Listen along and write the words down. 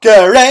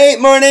Great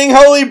morning,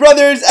 holy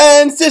brothers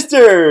and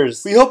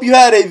sisters! We hope you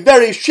had a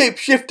very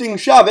shape-shifting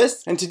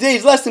Shabbos, and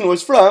today's lesson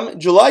was from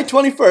July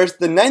 21st,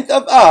 the 9th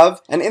of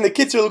Av, and in the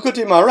Kitzur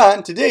Likutei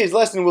Moharan, today's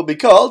lesson will be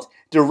called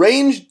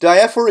Deranged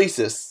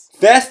Diaphoresis.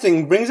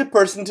 Fasting brings a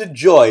person to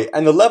joy,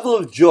 and the level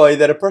of joy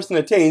that a person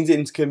attains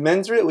is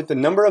commensurate with the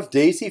number of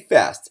days he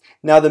fasts.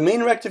 Now, the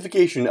main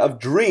rectification of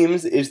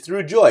dreams is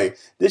through joy.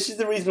 This is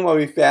the reason why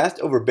we fast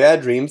over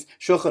bad dreams,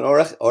 Shulchan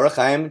Orach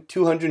Chaim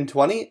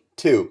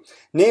 222.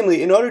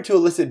 Namely, in order to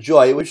elicit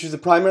joy, which is the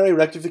primary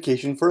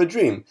rectification for a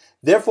dream.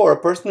 Therefore, a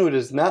person who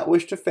does not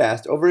wish to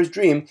fast over his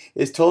dream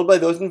is told by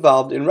those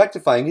involved in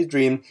rectifying his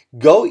dream,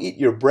 "Go eat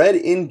your bread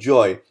in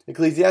joy,"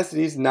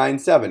 Ecclesiastes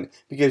 9:7,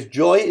 because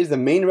joy is the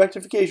main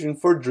rectification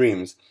for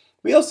dreams.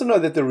 We also know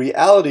that the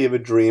reality of a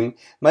dream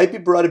might be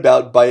brought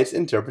about by its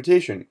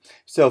interpretation.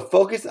 So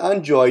focus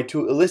on joy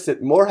to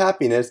elicit more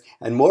happiness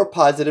and more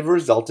positive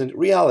resultant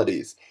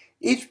realities.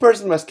 Each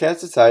person must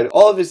cast aside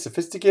all of his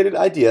sophisticated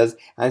ideas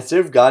and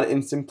serve God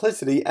in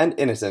simplicity and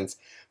innocence.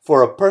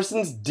 For a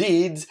person's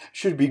deeds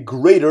should be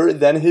greater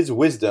than his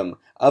wisdom.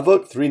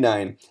 Avot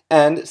 3:9.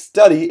 And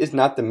study is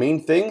not the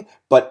main thing,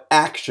 but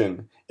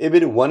action.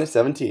 Ibid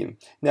 1:17.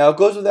 Now it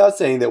goes without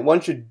saying that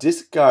one should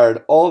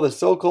discard all the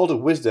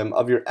so-called wisdom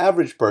of your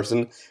average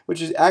person,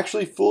 which is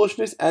actually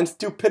foolishness and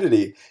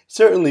stupidity.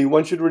 Certainly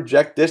one should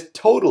reject this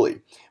totally.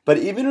 But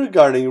even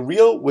regarding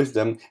real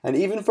wisdom, and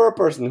even for a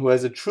person who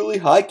has a truly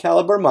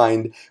high-caliber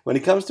mind, when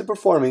it comes to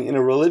performing in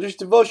a religious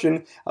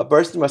devotion, a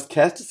person must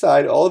cast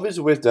aside all of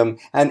his wisdom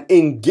and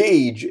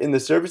engage in the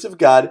service of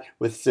God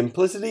with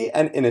simplicity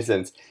and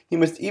innocence. He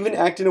must even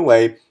act in a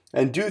way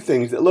and do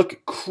things that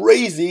look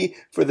crazy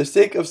for the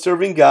sake of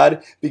serving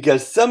God,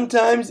 because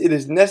sometimes it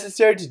is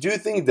necessary to do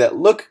things that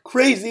look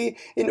crazy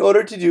in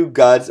order to do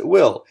God's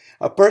will.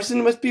 A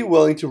person must be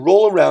willing to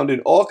roll around in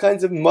all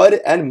kinds of mud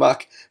and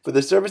muck for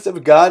the service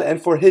of God and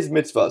for His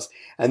mitzvahs,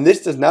 and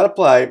this does not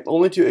apply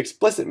only to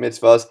explicit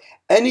mitzvahs.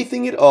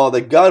 Anything at all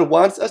that God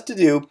wants us to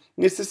do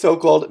is the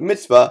so-called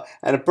mitzvah,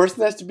 and a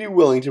person has to be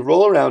willing to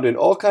roll around in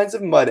all kinds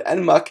of mud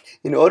and muck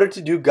in order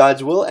to do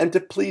God's will and to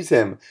please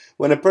Him.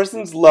 When a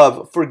person's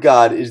love for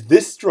God is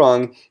this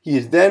strong, he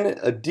is then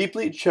a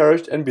deeply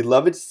cherished and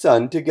beloved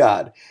son to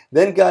God.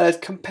 Then God has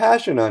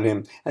compassion on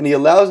him, and He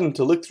allows him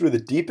to look through the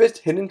deepest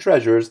hidden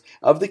treasures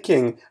of the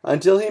King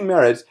until he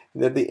merits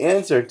that the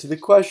answer to the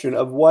question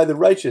of why the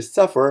righteous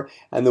suffer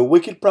and the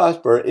wicked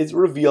prosper is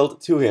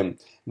revealed to him.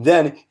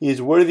 Then he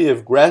is worthy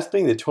of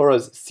grasping the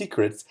Torah's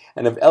secrets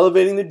and of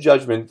elevating the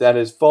judgment that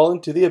has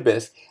fallen to the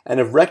abyss and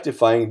of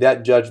rectifying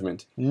that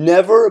judgment.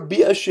 Never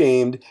be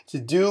ashamed to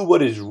do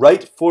what is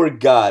right for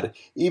God.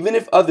 Even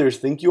if others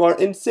think you are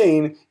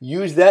insane,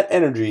 use that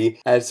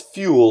energy as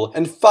fuel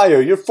and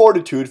fire your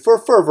fortitude for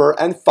fervor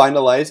and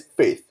finalize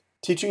faith.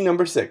 Teaching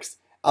number 6.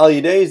 Al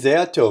Yidei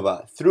Zeat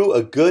Tova, through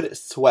a good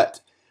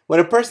sweat. When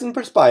a person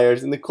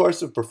perspires in the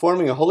course of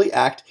performing a holy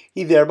act,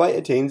 he thereby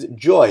attains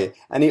joy,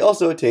 and he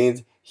also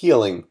attains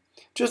healing.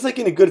 Just like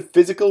in a good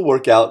physical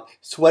workout,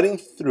 sweating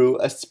through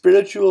a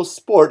spiritual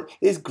sport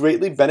is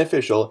greatly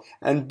beneficial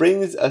and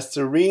brings a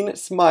serene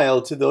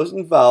smile to those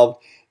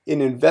involved in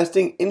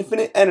investing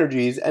infinite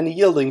energies and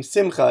yielding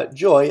simcha,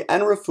 joy,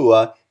 and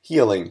refuah,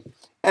 healing.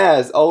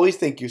 As always,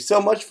 thank you so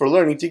much for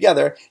learning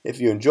together. If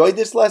you enjoyed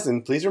this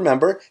lesson, please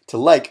remember to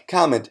like,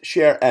 comment,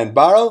 share, and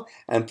borrow.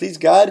 And please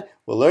God,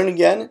 we'll learn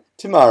again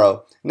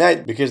tomorrow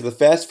night, because the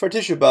fast for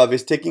Tisha B'Av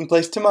is taking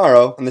place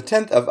tomorrow on the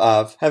 10th of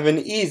Av. Have an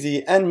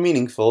easy and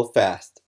meaningful fast.